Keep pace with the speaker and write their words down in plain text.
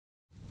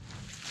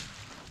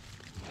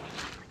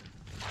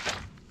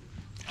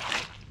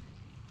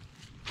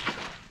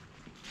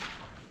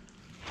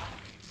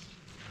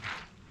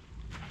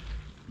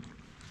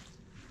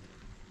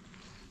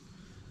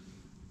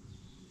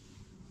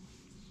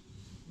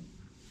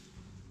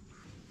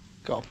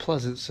Got a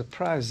pleasant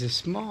surprise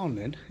this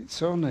morning.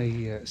 It's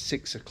only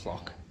 6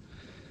 o'clock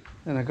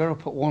and I got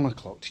up at 1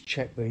 o'clock to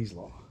check these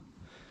lot,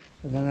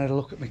 and then I had a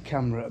look at my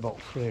camera at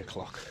about 3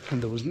 o'clock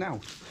and there was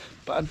now.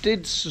 But I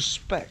did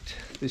suspect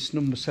this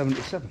number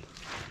 77.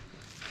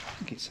 I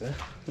think it's her.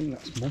 I think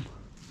that's Mum.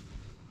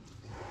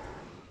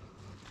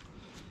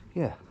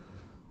 Yeah,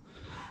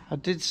 I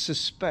did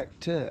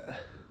suspect her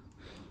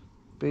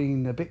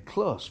being a bit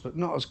close, but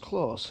not as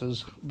close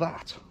as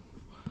that.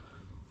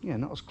 Yeah,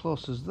 not as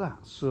close as that.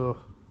 So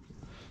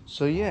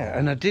yeah,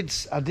 and I did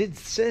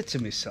say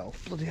to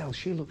myself, bloody hell,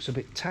 she looks a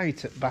bit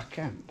tight at back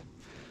end.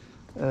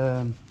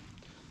 I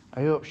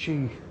hope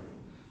she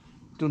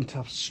doesn't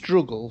have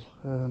struggle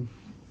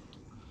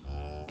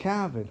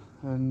carving.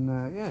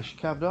 And yeah, she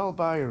carved all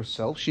by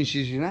herself. She's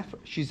an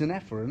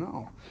effer and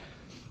all.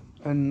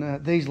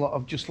 And these lot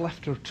have just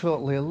left her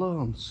totally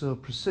alone. So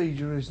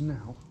procedure is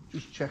now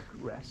just check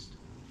rest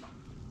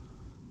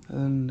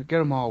and get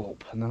them all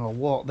up, and then I'll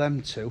walk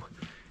them two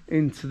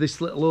into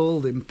this little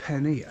holding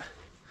pen here,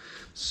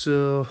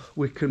 so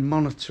we can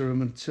monitor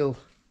them until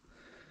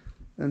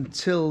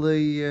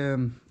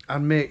the I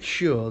make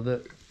sure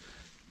that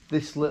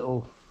this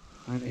little,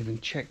 I ain't even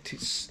checked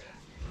its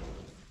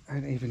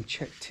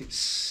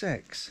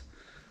sex.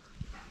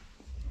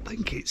 I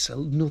think it's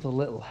another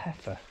little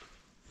heifer,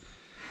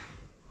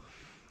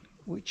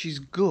 which is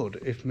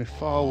good if my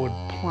forward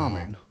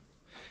planning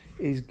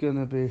is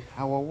gonna be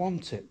how I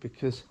want it,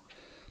 because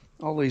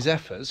all these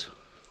heifers,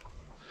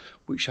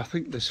 which I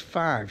think there's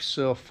 5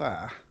 so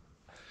far,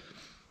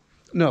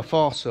 no,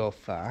 4 so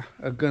far,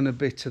 are gonna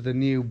be to the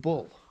new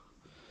bull.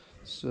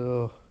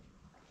 So,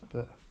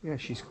 but yeah,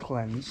 she's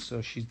cleansed,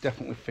 so she's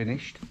definitely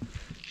finished.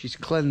 She's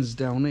cleansed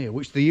down here,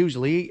 which they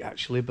usually eat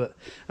actually, but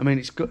I mean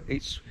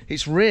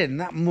it's rained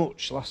that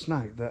much last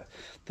night that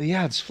the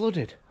yard's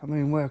flooded. I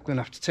mean, we're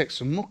gonna have to take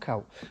some muck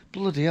out.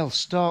 Bloody hell,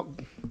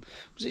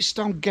 was it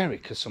Storm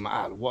Garrick or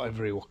something,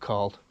 whatever he was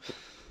called.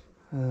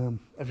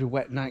 Every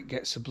wet night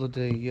gets a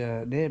bloody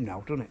name now,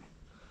 doesn't it?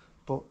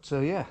 But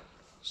yeah,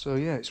 so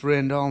yeah, it's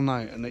rained all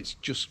night and it's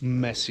just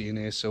messy in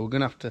here, so we're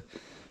gonna have to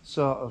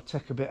sort of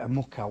take a bit of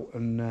muck out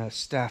and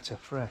start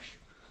afresh.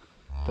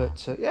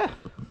 But yeah,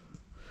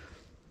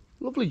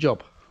 lovely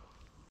job.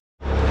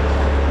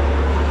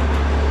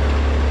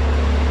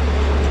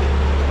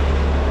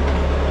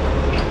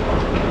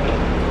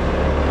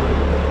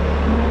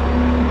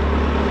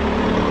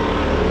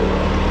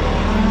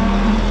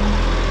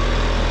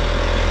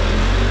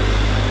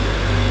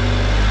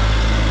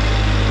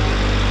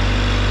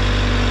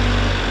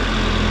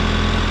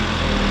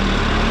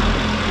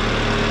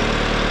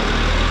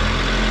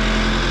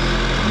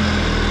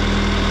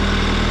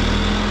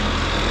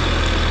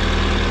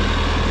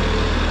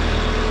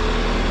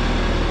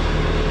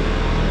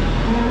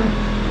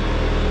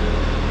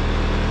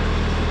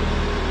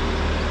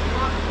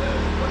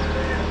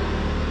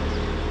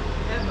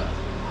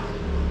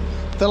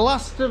 The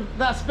last of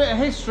that's a bit of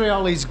history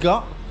Ollie's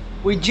got.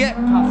 We Jet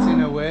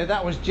passing away,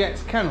 that was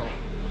Jet's kennel.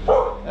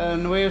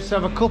 And we used to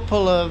have a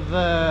couple of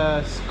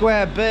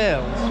square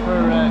bales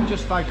for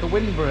just like a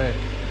windbreak.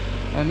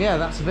 And yeah,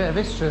 that's a bit of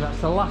history, that's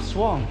the last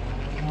one.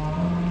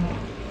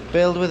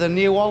 Baled with a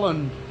New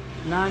Holland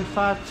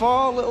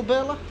 954 little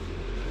baler.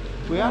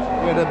 We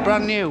had a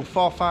brand new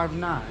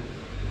 459.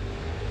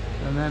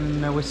 And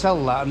then we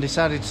sold that and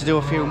decided to do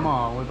a few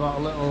more. We bought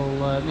a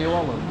little New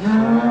Holland. So,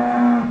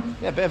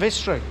 yeah, a bit of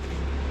history.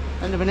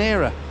 End of an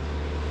era.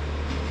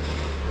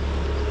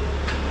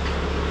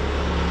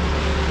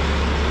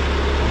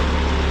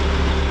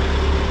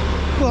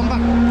 Go on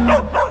back.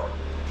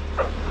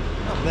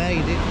 Not there,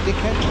 you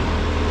dickhead.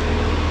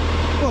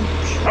 Go on.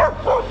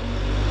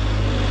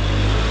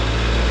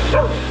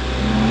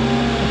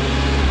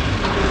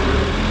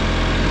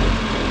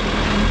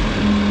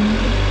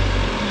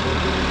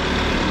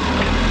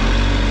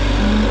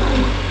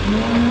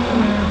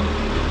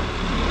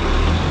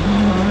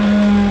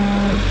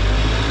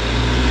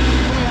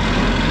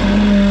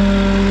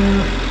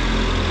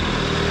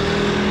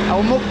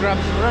 Our mug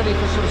grab's ready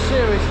for some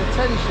serious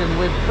attention.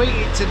 We've beat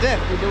it to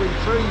death. We're doing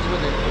trees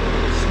with it,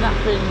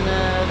 snapping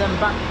them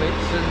back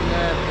bits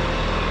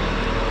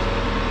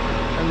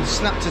and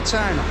snapped a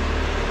tine off.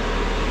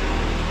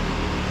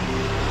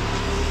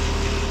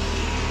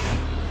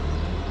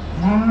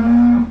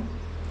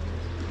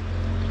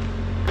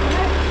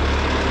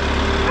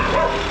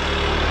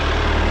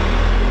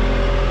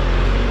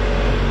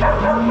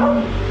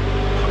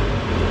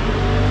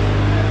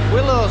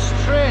 Willow's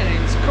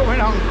training's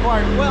coming on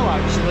quite well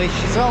actually.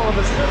 She's all of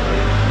a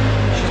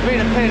sudden, she's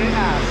been a pain in the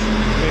ass,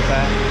 to be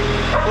fair,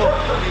 but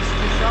it's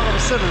just all of a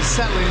sudden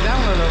settling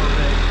down a little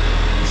bit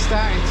and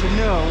starting to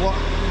know what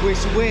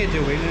we're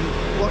doing and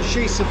what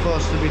she's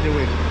supposed to be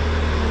doing.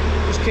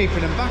 Just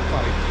keeping them back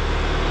like.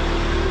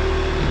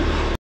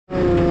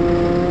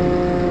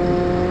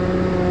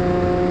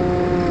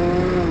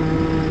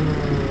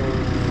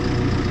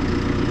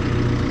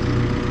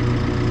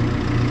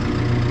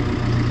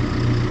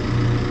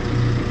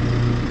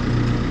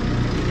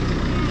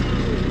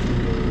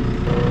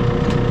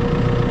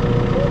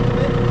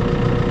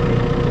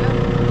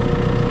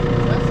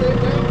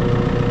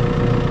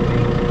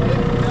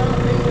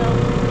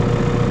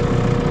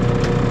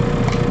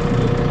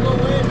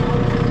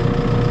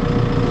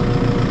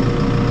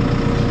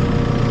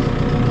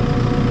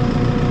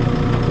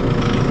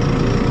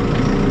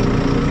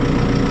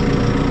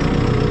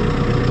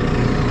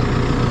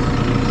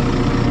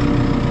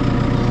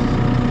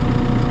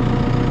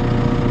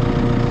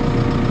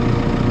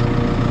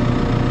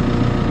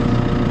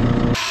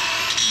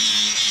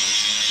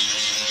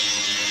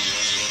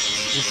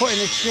 We're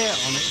putting a shit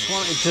on it,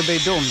 wanted to be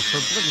done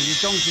for bloody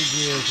donkey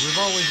years. We've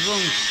always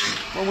run,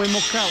 when we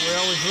muck out, we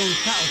always run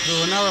cattle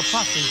through a narrow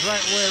passage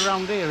right way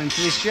around here into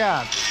this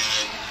yard.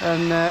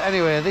 And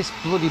anyway, this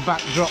bloody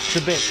backdrop's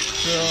a bit,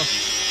 so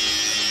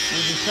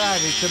we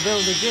decided to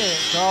build a gate.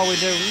 So all we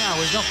do now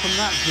is open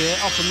that gate,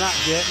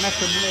 make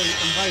them neat,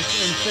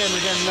 and same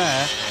again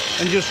there,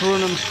 and just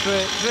run them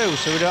straight through,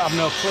 so we don't have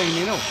no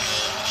cleaning up.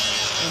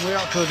 And we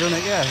ought to have done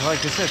it, yeah,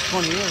 like I said,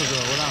 20 years ago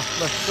when I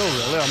left school,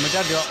 really. My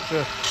daddy ought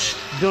to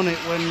have done it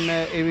when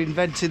he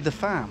invented the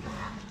farm.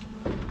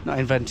 Not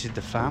invented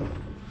the farm,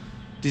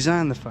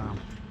 designed the farm.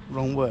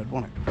 Wrong word,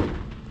 wasn't it?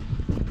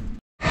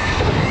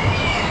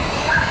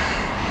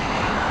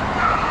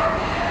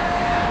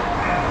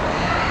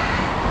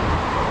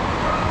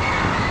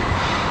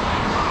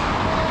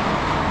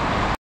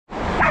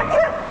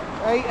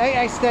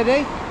 Hey,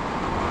 steady.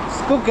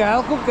 Good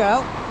girl, good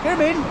girl. Get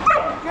him in,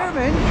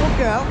 good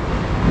girl.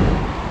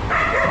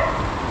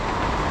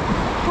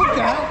 Good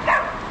girl.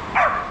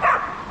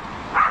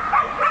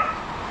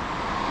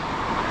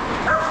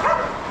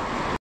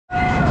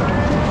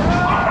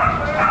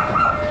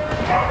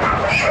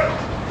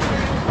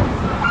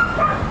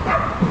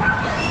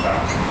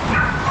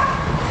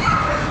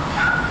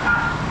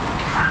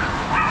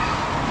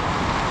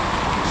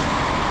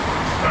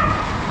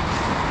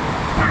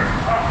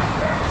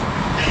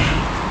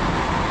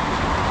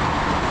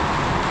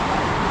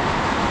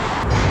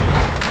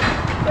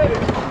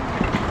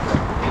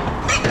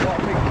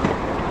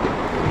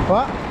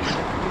 What?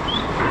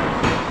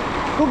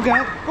 Good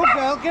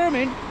girl, get him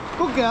in.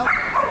 Good girl.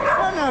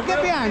 No,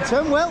 get behind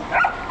him, Will.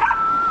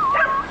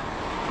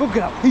 Good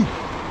girl. Hey,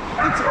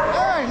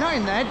 not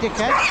in there,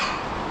 dickhead.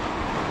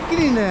 Get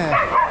in there.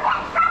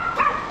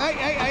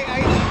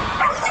 Hey.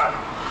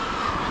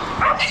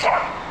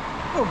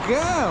 Good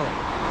girl.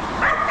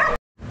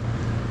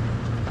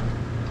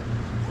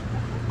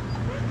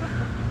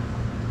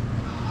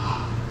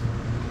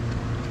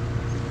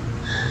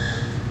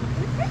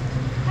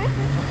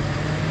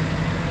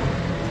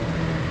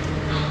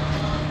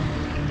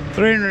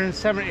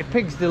 370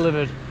 pigs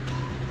delivered.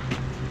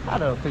 I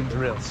don't think they're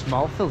real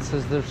small. Phil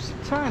says they're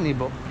tiny,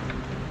 but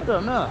I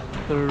don't know.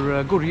 They're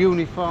a good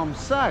uniform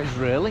size,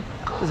 really.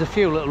 There's a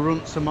few little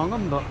runts among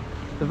them, but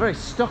they're very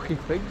stocky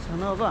pigs, I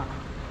know that.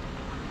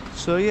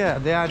 So yeah,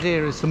 the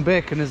idea is some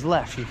bacon is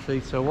left, you see,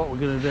 so what we're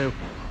going to do,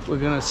 we're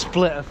going to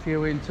split a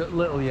few into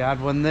little yard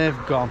when they've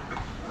gone.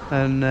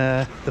 And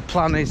the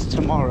plan is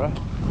tomorrow,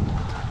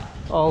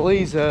 all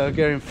these are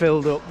getting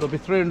filled up. There'll be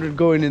 300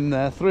 going in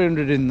there,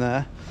 300 in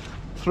there,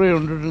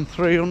 300 and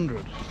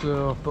 300.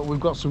 So, but we've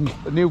got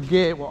a new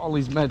gate what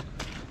Ollie's made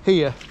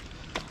here.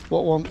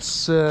 What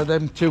wants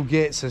them two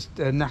gates are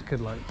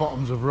knackered, like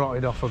bottoms have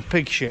rotted off, and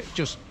pig shit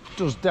just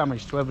does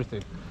damage to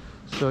everything.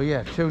 So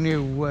yeah, two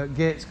new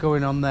gates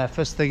going on there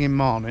first thing in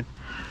morning.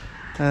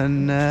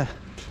 And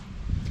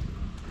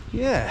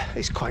yeah,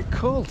 it's quite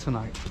cold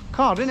tonight.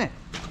 Cold, isn't it?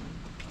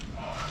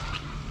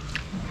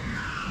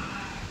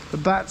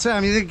 About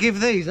time you give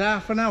these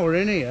half an hour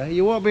in here,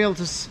 you won't be able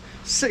to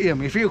see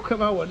them. If you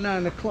come out at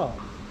 9 o'clock,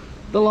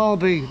 they'll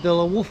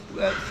have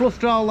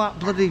fluffed all that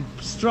bloody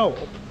straw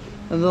up,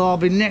 and they'll all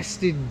be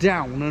nested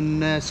down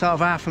and sort of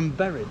half and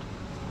buried.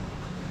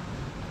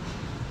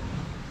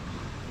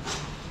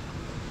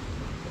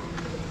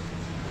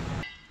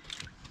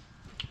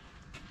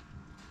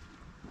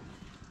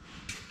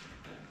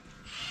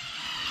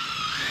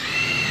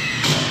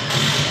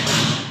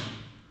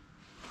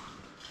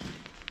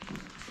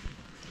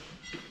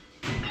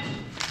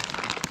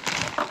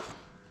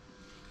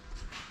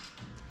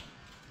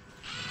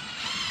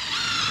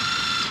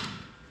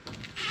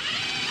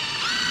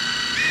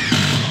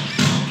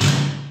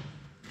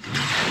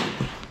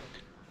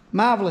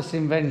 Marvellous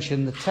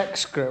invention, the tech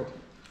screw.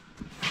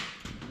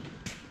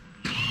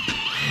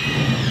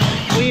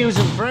 We use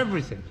them for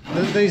everything.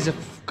 These are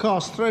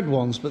coarse thread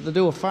ones, but they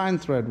do a fine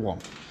thread one.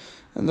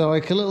 And they're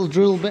like a little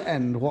drill bit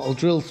end, what will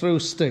drill through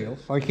steel.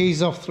 Like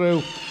he's off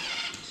through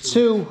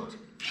 2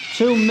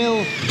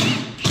 mil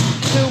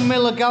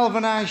of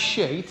galvanised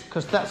sheet,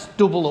 because that's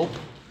double up.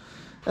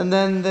 And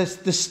then the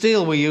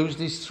steel we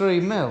used is 3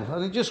 mil.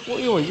 And it just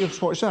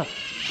watch that.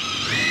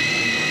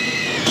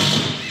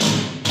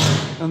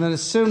 And then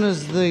as soon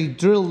as they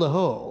drill the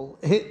hole,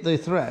 hit the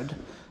thread,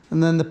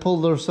 and then they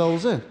pull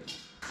themselves in.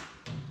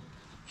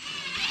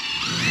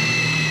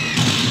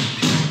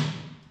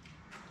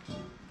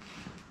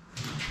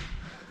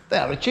 They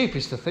are the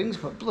cheapest of things,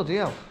 but bloody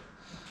hell.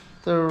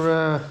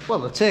 They're, well,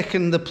 they're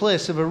taking the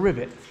place of a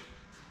rivet.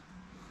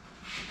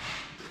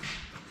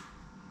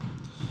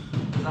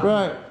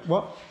 Right,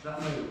 what? Is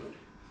that moved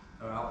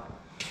or out?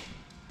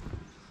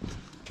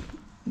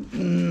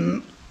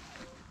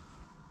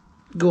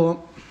 Go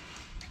on.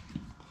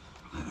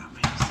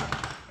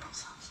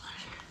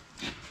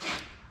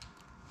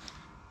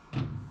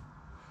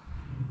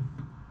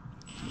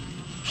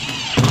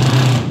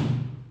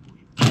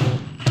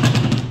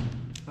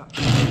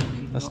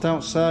 That's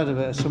outside of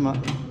it or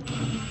something.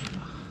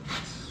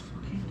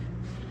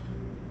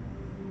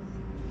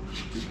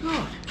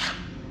 God.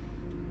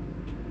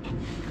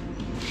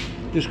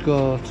 Just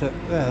go to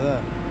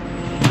there.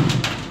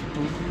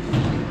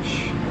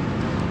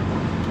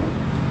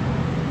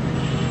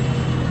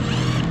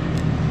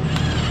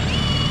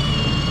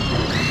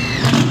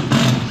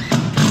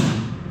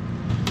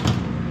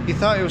 You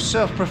thought he was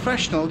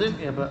self-professional, didn't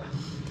you? But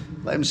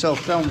let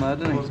himself down there,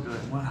 didn't he? It was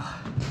going well.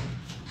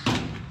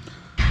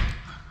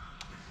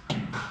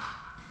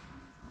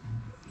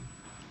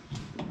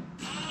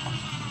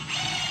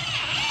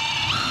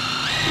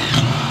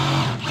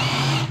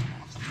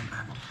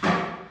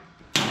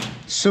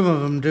 Some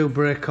of them do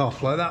break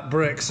off, like that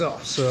breaks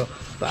off, so...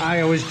 But I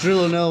always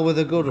drill an hole with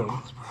a good one.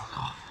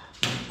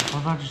 What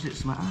if I just hit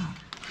something hard?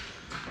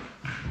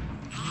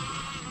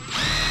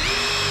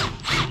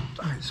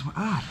 I hit something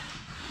hard.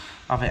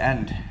 Have it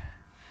end.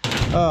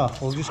 Oh,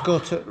 we'll just go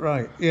to...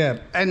 Right, yeah.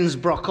 Ends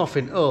broke off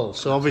in hull,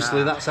 so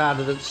obviously that's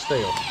harder than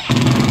steel.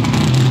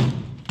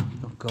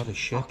 Oh God, he's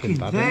shaking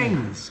bad,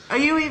 things. Are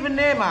you even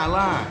near my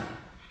line?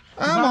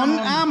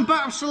 I'm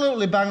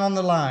absolutely bang on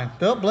the line.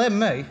 Don't blame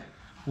me.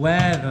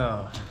 Where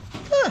though?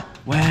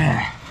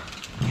 Where?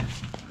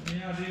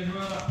 Any ideas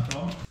where that's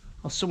from?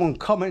 Well, someone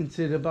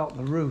commented about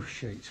the roof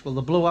sheets. Well,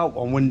 they blew out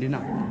one windy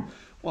night.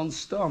 One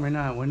stormy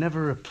night, we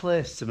never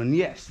replaced them. And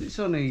yes, it's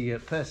only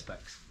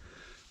perspex.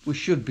 We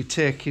should be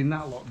taking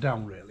that lot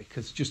down, really,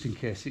 because just in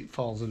case it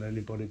falls on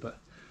anybody. But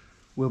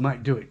we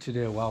might do it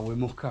today while we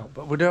muck out.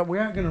 But we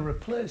aren't going to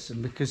replace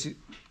them because it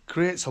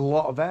creates a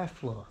lot of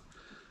airflow.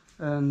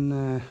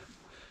 And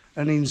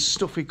in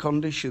stuffy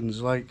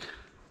conditions like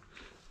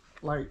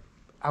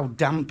how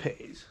damp it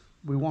is,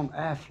 we want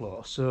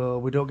airflow so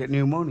we don't get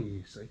pneumonia,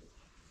 you see.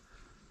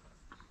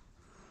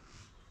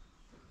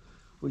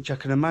 Which I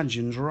can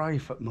imagine is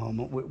rife at the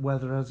moment with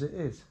weather as it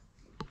is.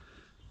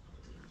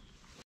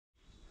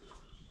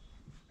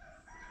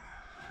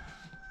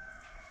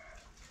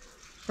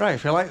 Right,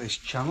 if you like this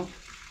channel,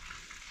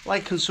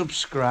 like and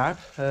subscribe.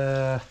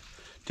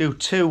 Do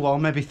 2 or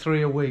maybe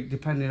 3 a week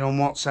depending on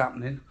what's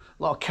happening.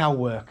 A lot of cow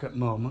work at the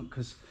moment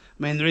because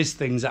I mean, there is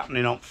things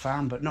happening on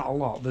farm, but not a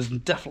lot. There's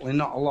definitely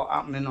not a lot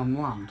happening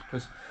on land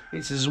because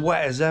it's as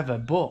wet as ever.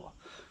 But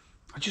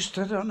I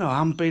don't know.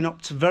 I'm being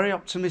very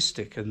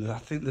optimistic, and I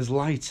think there's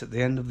light at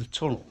the end of the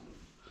tunnel.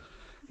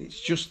 It's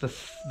just the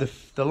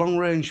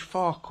long-range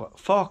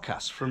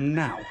forecast from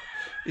now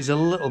is a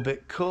little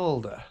bit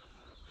colder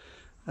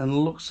and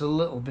looks a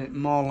little bit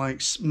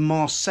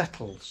more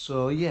settled.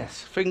 So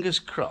yes, fingers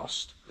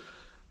crossed,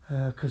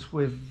 because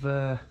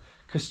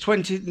Because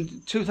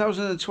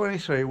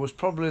 2023 was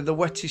probably the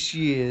wettest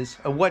years,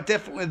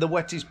 definitely the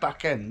wettest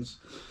back ends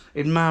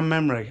in my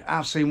memory.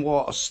 I've seen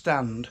water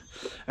stand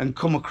and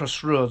come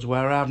across roads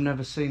where I've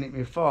never seen it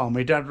before.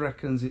 My dad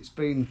reckons it's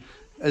been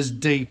as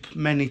deep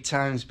many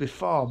times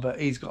before,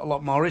 but he's got a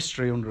lot more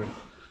history under him.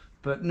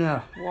 But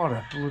no,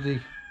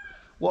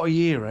 what a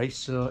year, eh?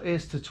 So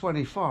here's to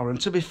 24,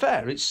 and to be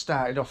fair, it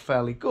started off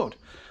fairly good.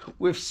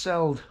 We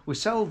sold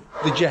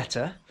the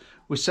Jetta,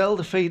 we sold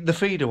the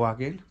feeder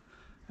wagon,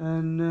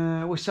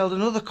 and we sold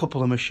another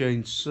couple of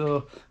machines.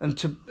 So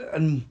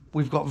and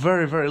we've got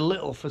very, very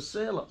little for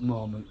sale at the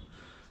moment.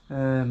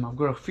 I've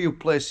got a few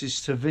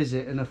places to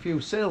visit and a few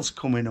sales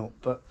coming up,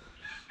 but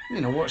you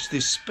know, watch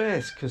this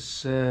space,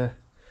 because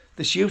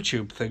this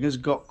YouTube thing has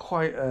got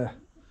quite a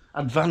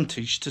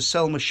advantage to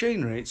sell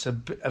machinery. It's a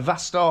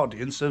vast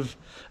audience of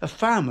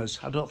farmers.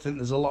 I don't think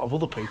there's a lot of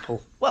other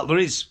people. Well, there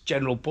is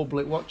general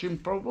public watching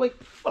probably.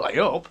 Well, I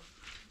hope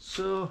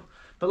so.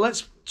 But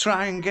let's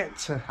try and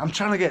I'm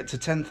trying to get to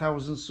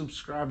 10,000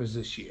 subscribers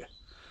this year.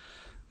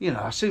 You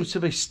know, I seem to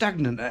be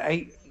stagnant at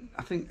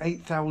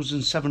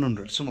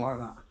 8,700, something like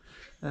that.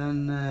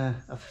 And I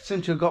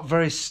seem to have got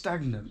very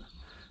stagnant.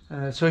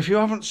 So if you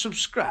haven't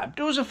subscribed,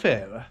 do us a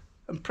favour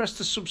and press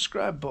the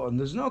subscribe button.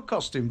 There's no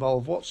cost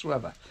involved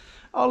whatsoever.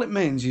 All it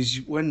means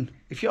is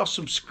if you're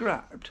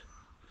subscribed,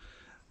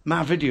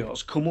 my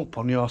videos come up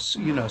on your,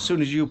 you know, as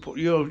soon as you put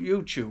your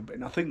YouTube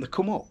in, I think they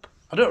come up.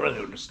 I don't really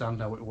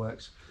understand how it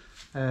works.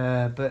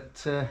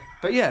 But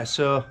yeah,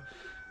 so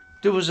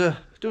do us a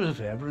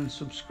favour and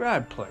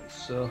subscribe, please.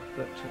 So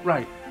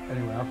right,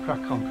 anyway, I'll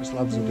crack on because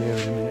lads will be here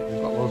in a minute.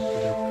 We've got loads to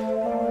do.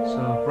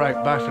 So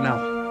right, bye for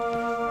now.